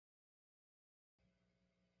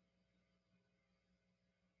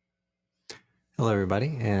Hello,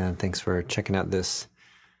 everybody, and thanks for checking out this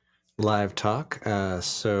live talk.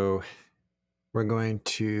 So we're going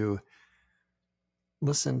to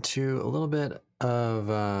listen to a little bit of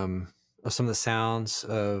some of the sounds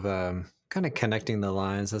of kind of connecting the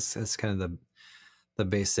lines. That's kind of the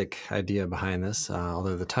basic idea behind this.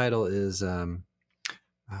 Although the title is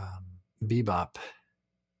Bebop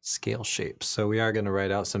scale shapes. So we are going to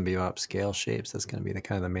write out some Bebop scale shapes. That's going to be the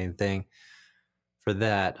kind of the main thing for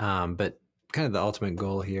that. But kind of the ultimate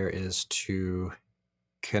goal here is to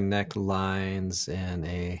connect lines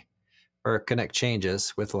or connect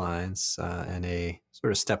changes with lines in a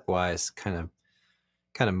sort of stepwise kind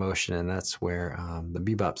of motion, and that's where the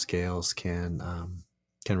bebop scales can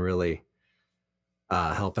really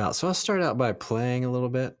help out. So I'll start out by playing a little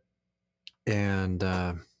bit, and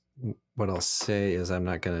what I'll say is I'm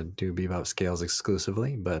not going to do bebop scales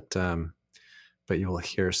exclusively, but you will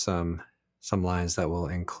hear some lines that will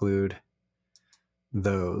include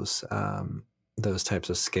those types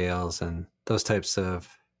of scales and those types of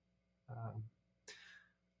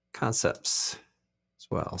concepts as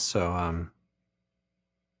well. So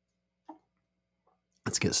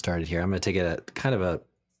let's get started here. I'm going to take it at kind of a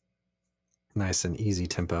nice and easy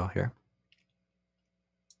tempo here.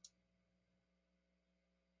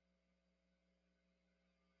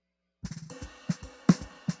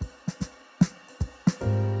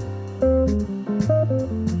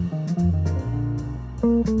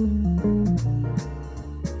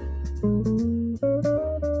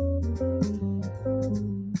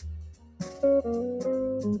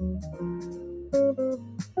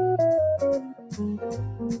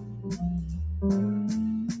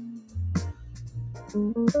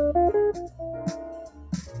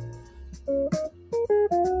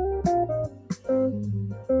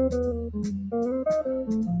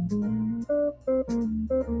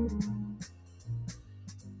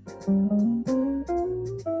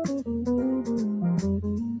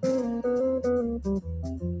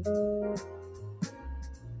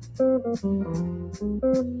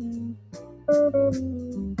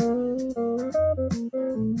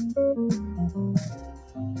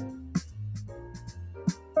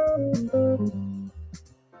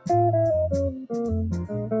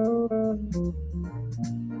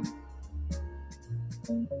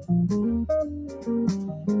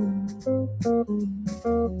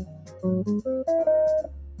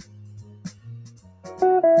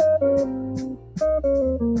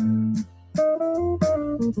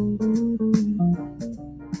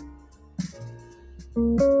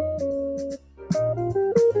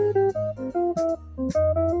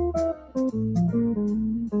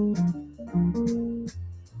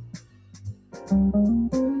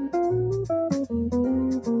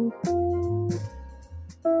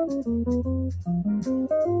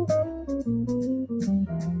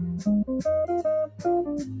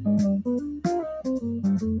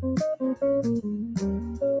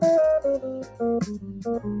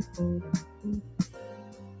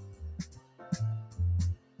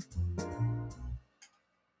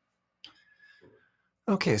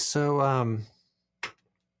 Okay, so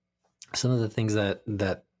some of the things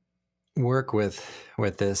that work with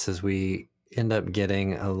this is we end up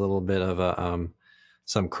getting a little bit of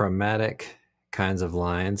some chromatic kinds of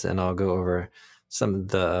lines, and I'll go over some of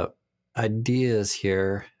the ideas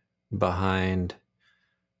here behind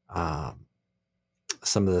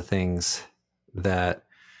some of the things that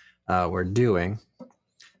we're doing.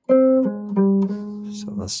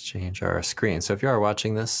 So let's change our screen. So if you are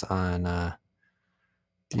watching this on the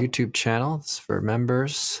YouTube channel, it's for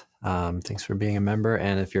members. Thanks for being a member.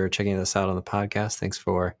 And if you're checking this out on the podcast, thanks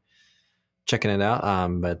for checking it out.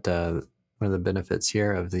 But one of the benefits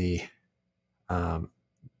here of the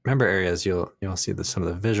member areas, you'll see some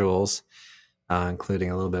of the visuals,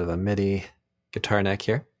 including a little bit of a MIDI guitar neck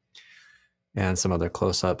here and some other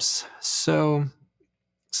close-ups. So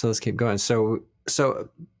let's keep going. So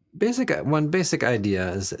one basic idea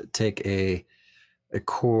is take a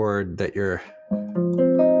chord that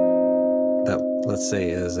let's say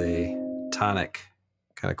is a tonic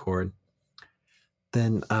kind of chord.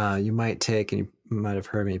 Then you might take, and you might have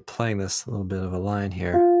heard me playing this little bit of a line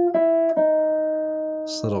here,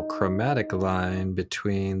 this little chromatic line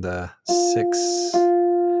between the 6th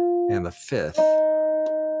and the 5th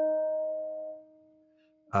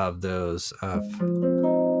of those of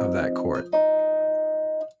that chord.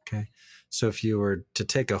 Okay, so if you were to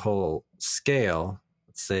take a whole scale,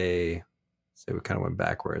 let's say we kind of went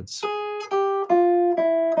backwards.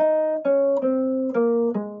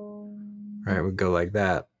 Right, would go like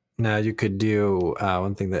that. Now you could do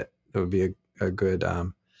one thing that would be a good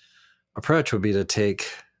approach would be to take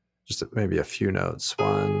just maybe a few notes.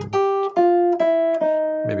 1,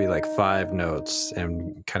 maybe like 5 notes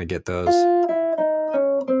and kind of get those,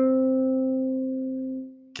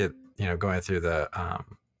 going through the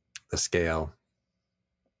scale.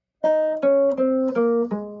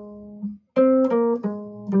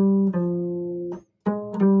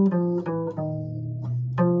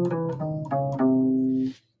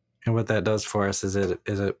 And what that does for us is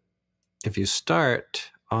if you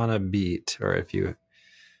start on a beat, or if you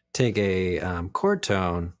take a chord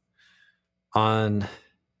tone on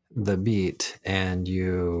the beat and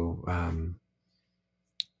you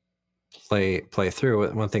play through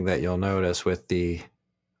it, one thing that you'll notice with the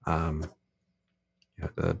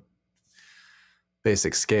the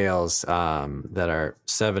basic scales that are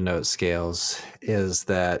 7-note scales is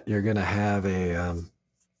that you're going to have a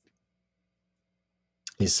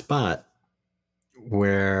spot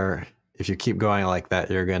where if you keep going like that,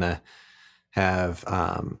 you're going to have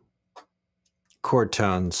chord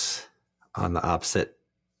tones on the opposite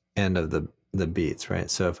end of the beats, right?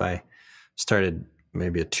 So if I started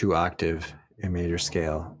maybe a 2-octave A major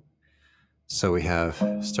scale, so we have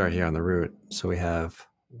start here on the root, so we have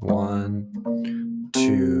 1,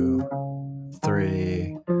 2,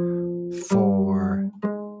 3, 4.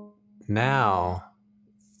 Now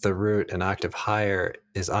the root an octave higher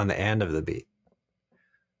is on the end of the beat.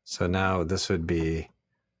 So now this would be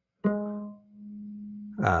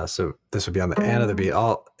so this would be on the end of the beat.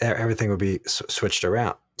 Everything would be switched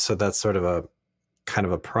around. So that's sort of a kind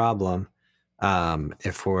of a problem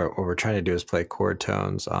if what we're trying to do is play chord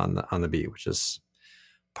tones on the beat, which is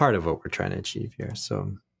part of what we're trying to achieve here.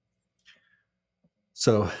 So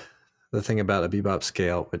the thing about a bebop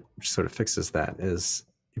scale, which sort of fixes that, is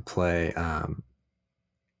you play.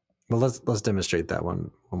 Well, let's demonstrate that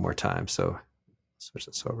one more time. So switch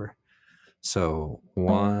this over. So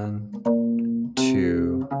 1,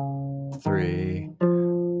 2, 3,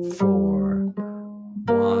 4.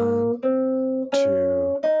 1,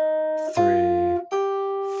 2, 3,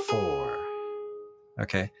 4.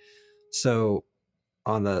 Okay. So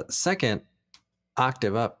on the second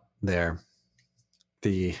octave up there,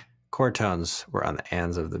 the chord tones were on the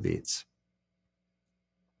ends of the beats,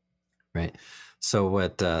 right? So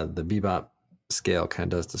what the bebop scale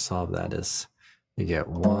kind of does to solve that is you get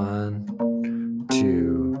 1,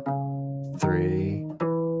 2, 3,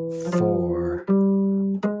 4,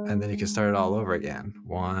 and then you can start it all over again.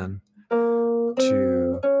 1,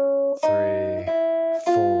 2, 3,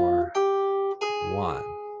 4, 1.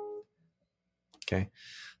 Okay,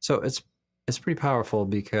 so it's pretty powerful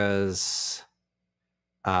because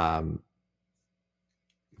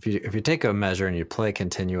if you take a measure and you play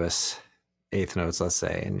continuous eighth notes, let's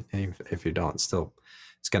say, and if you don't, still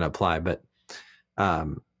it's going to apply, but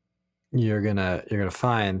you're gonna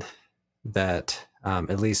find that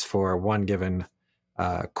at least for one given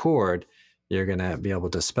chord, you're gonna be able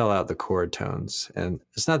to spell out the chord tones. And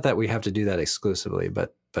it's not that we have to do that exclusively,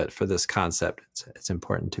 but for this concept, it's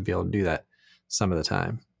important to be able to do that some of the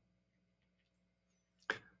time.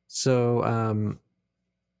 So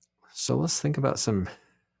so let's think about some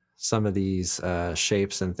of these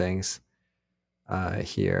shapes and things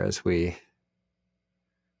here as we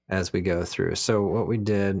go through. So what we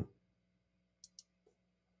did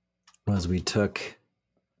was we took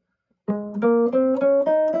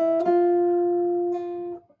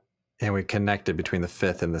and we connected between the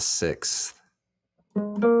 5th and the 6th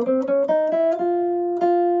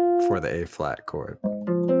for the A flat chord.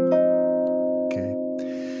 Okay.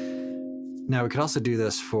 Now we could also do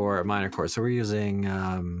this for a minor chord. So we're using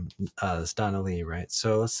this Donnelly, right?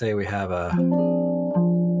 So let's say we have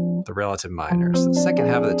the relative minor. So the second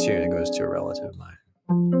half of the tune, it goes to a relative minor.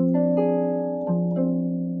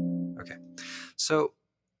 Okay. So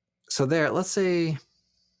there, let's say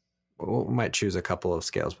we might choose a couple of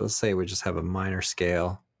scales, but let's say we just have a minor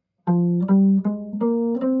scale.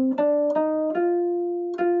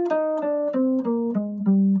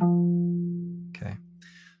 Okay.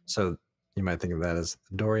 So you might think of that as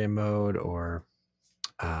Dorian mode, or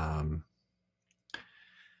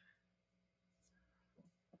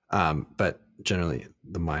but generally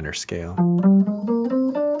the minor scale.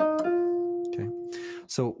 Okay.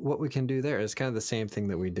 So what we can do there is kind of the same thing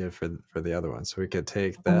that we did for the other one. So we could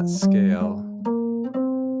take that scale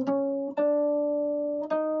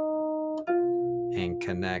and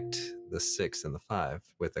connect the 6 and the 5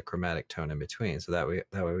 with a chromatic tone in between. So that way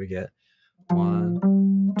we get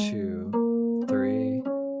 1, 2, 3,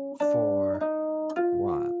 4,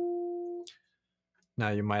 1. Now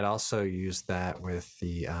you might also use that with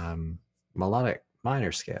the melodic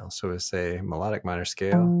minor scale. So we say melodic minor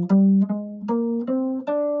scale.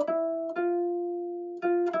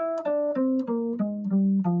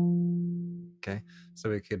 Okay, So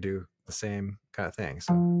we could do the same kind of thing.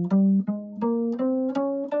 So.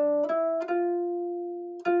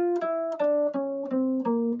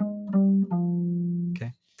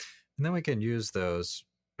 Okay. And then we can use those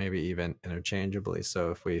maybe even interchangeably.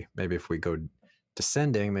 So if we go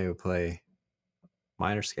descending, maybe play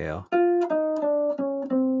minor scale,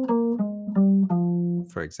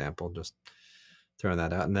 for example, just throwing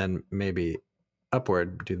that out, and then maybe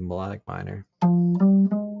upward, do the melodic minor.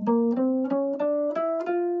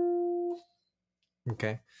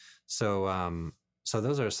 Okay, so so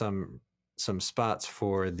those are some spots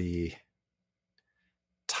for the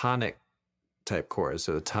tonic type chords.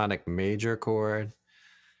 So the tonic major chord,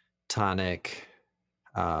 tonic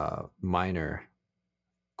minor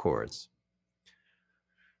chords.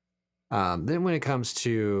 Then when it comes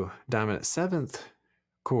to dominant seventh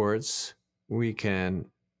chords, we can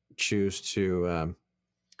choose to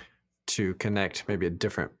connect maybe a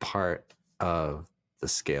different part of the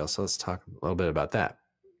scale. So let's talk a little bit about that.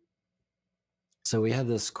 So we have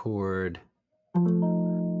this chord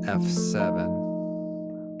F7.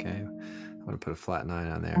 Okay, I'm going to put a flat 9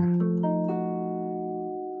 on there.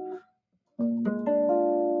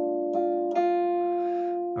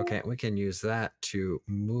 Okay, we can use that to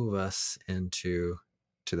move us into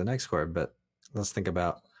the next chord, but let's think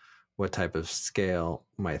about what type of scale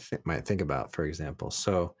might think about, for example.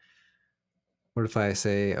 So what if I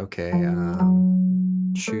say, okay,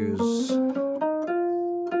 choose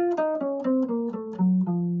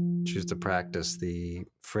to practice the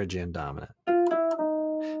Phrygian dominant.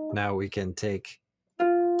 Now we can take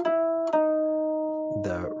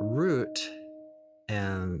the root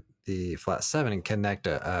and the flat 7 and connect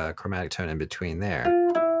a chromatic tone in between there.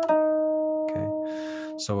 Okay,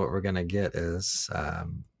 so what we're going to get is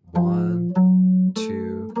 1,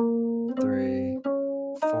 2, 3,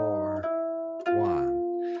 4,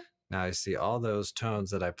 1. Now you see all those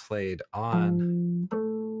tones that I played on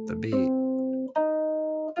the beat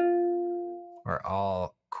are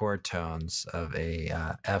all chord tones of a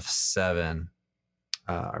F7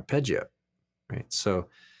 arpeggio, right? So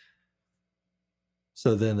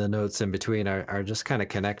then the notes in between are just kind of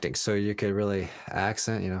connecting. So you could really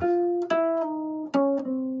accent, you know.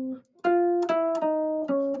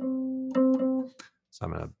 So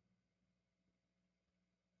I'm going to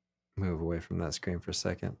move away from that screen for a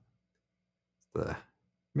second. The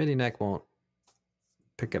MIDI neck won't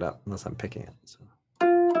pick it up unless I'm picking it. So.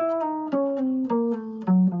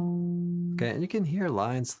 Okay, and you can hear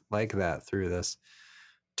lines like that through this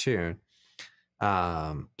tune.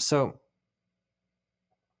 So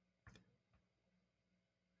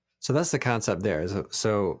that's the concept there.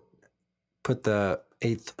 So put the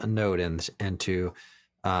 8th note into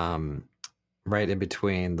right in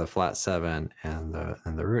between the flat 7 and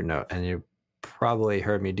the root note, and you probably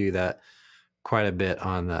heard me do that quite a bit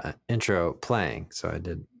on the intro playing. So I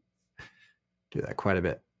did do that quite a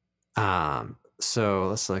bit. So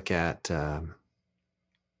let's look at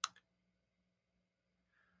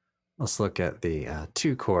the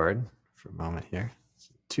 2 chord for a moment here.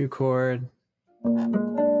 2 chord.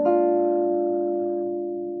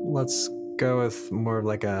 Let's go with more of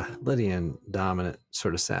like a Lydian dominant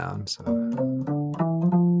sort of sound. So.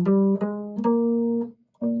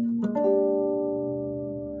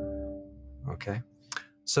 Okay,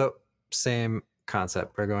 so same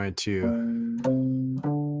concept. We're going to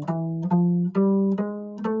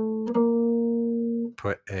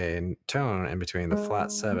put a tone in between the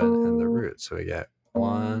flat 7 and the root. So we get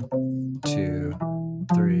 1, 2,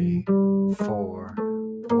 3, 4,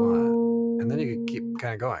 1. And then you can keep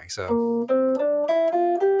kind of going. So,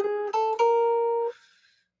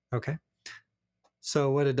 okay.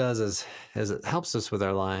 So what it does is it helps us with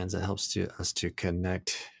our lines. It helps us to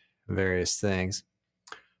connect various things.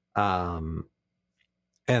 And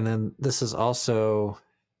then this is also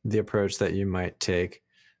the approach that you might take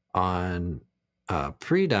on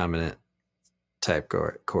predominant type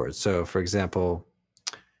chords. So for example,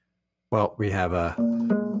 well, we do have a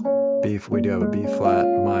B flat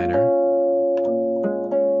minor,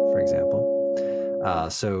 for example.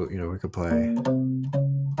 So, you know, we could play.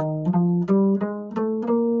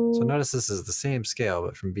 So notice this is the same scale,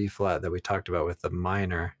 but from B flat that we talked about with the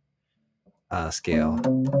minor scale.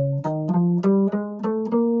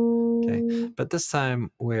 Okay, but this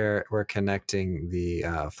time we're connecting the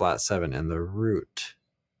flat 7 and the root.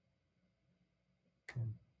 Okay.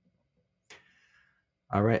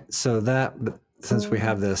 All right, so since we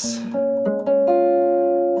have this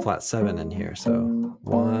flat 7 in here, so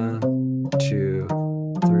 1, 2,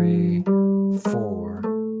 3, 4,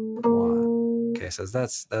 1. Okay, so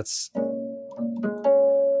that's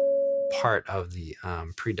part of the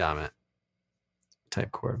predominant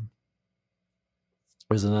type chord.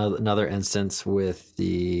 There's another instance with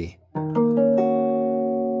the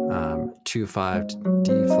 2-5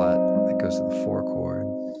 D flat that goes to the 4 chord,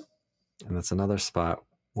 and that's another spot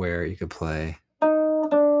where you could play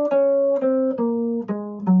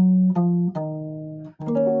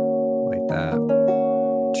like that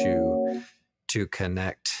to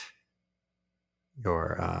connect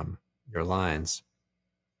your lines.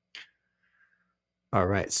 All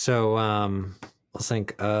right, so let's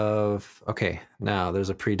think of, okay, now there's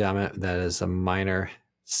a predominant that is a minor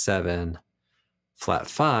 7 flat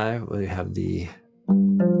 5. We have the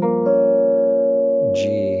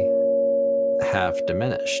G half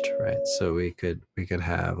diminished, right? So we could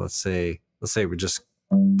have, let's say we just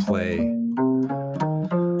play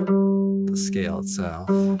the scale itself.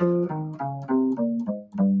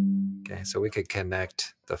 Okay, so we could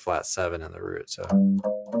connect the flat 7 and the root. So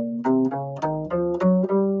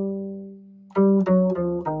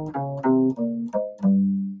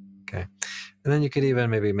okay, and then you could even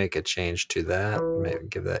maybe make a change to that. Maybe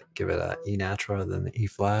give it a E natural rather than the E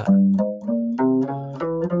flat.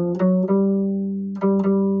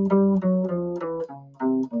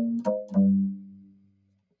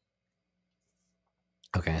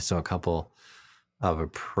 Okay, so a couple of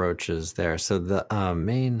approaches there. So the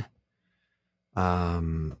main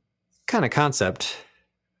kind of concept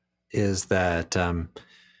is that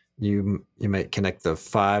you might connect the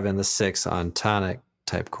 5 and the 6 on tonic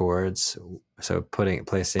type chords. So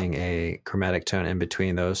placing a chromatic tone in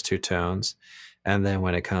between those two tones. And then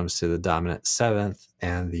when it comes to the dominant 7th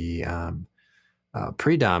and the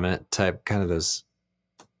predominant type, kind of those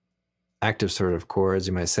active sort of chords,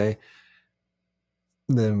 you might say,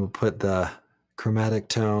 then we'll put the chromatic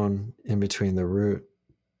tone in between the root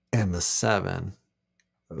and the 7,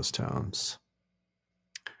 those tones.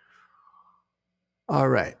 All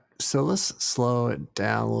right, so let's slow it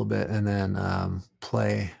down a little bit and then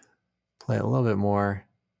play a little bit more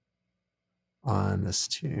on this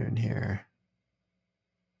tune here.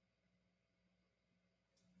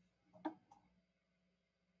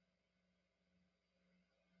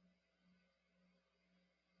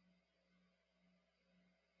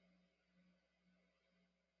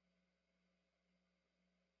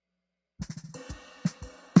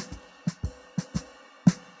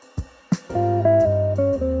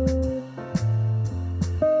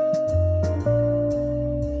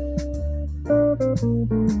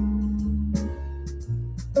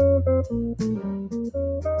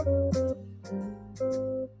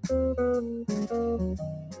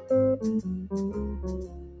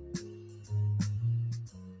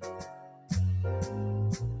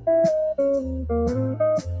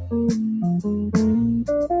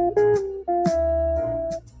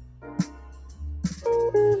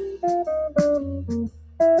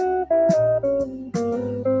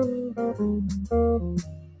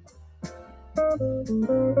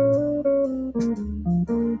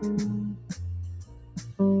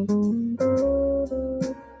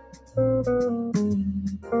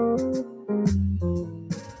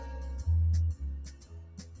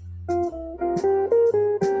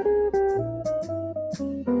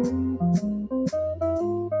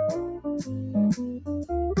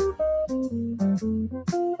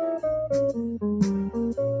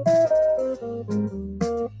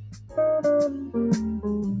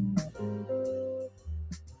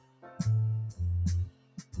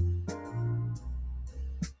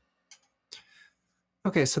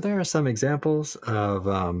 Okay, so there are some examples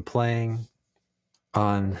of playing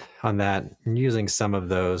on that and using some of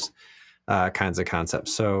those kinds of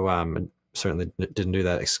concepts. So certainly didn't do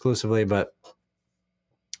that exclusively, but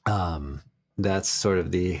that's sort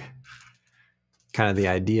of the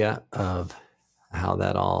idea of how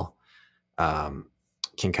that all can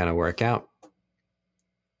kind of work out.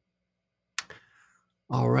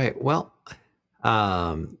 All right, well,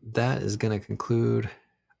 that is going to conclude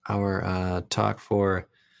our talk for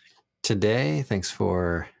today. Thanks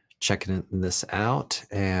for checking this out.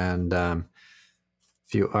 And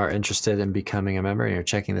if you are interested in becoming a member and you're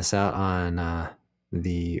checking this out on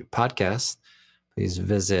the podcast, please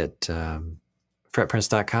visit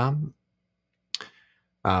fretprince.com,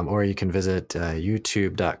 or you can visit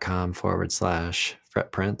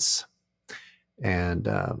youtube.com/fretprince and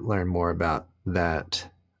learn more about that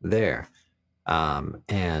there.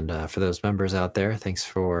 And for those members out there, thanks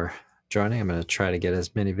for joining. I'm going to try to get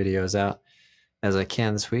as many videos out as I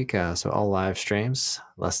can this week. So all live streams,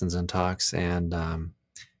 lessons and talks, and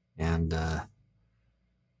may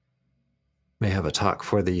have a talk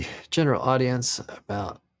for the general audience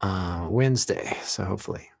about Wednesday. So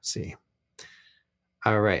hopefully, see.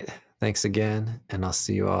 All right. Thanks again, and I'll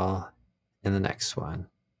see you all in the next one.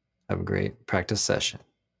 Have a great practice session.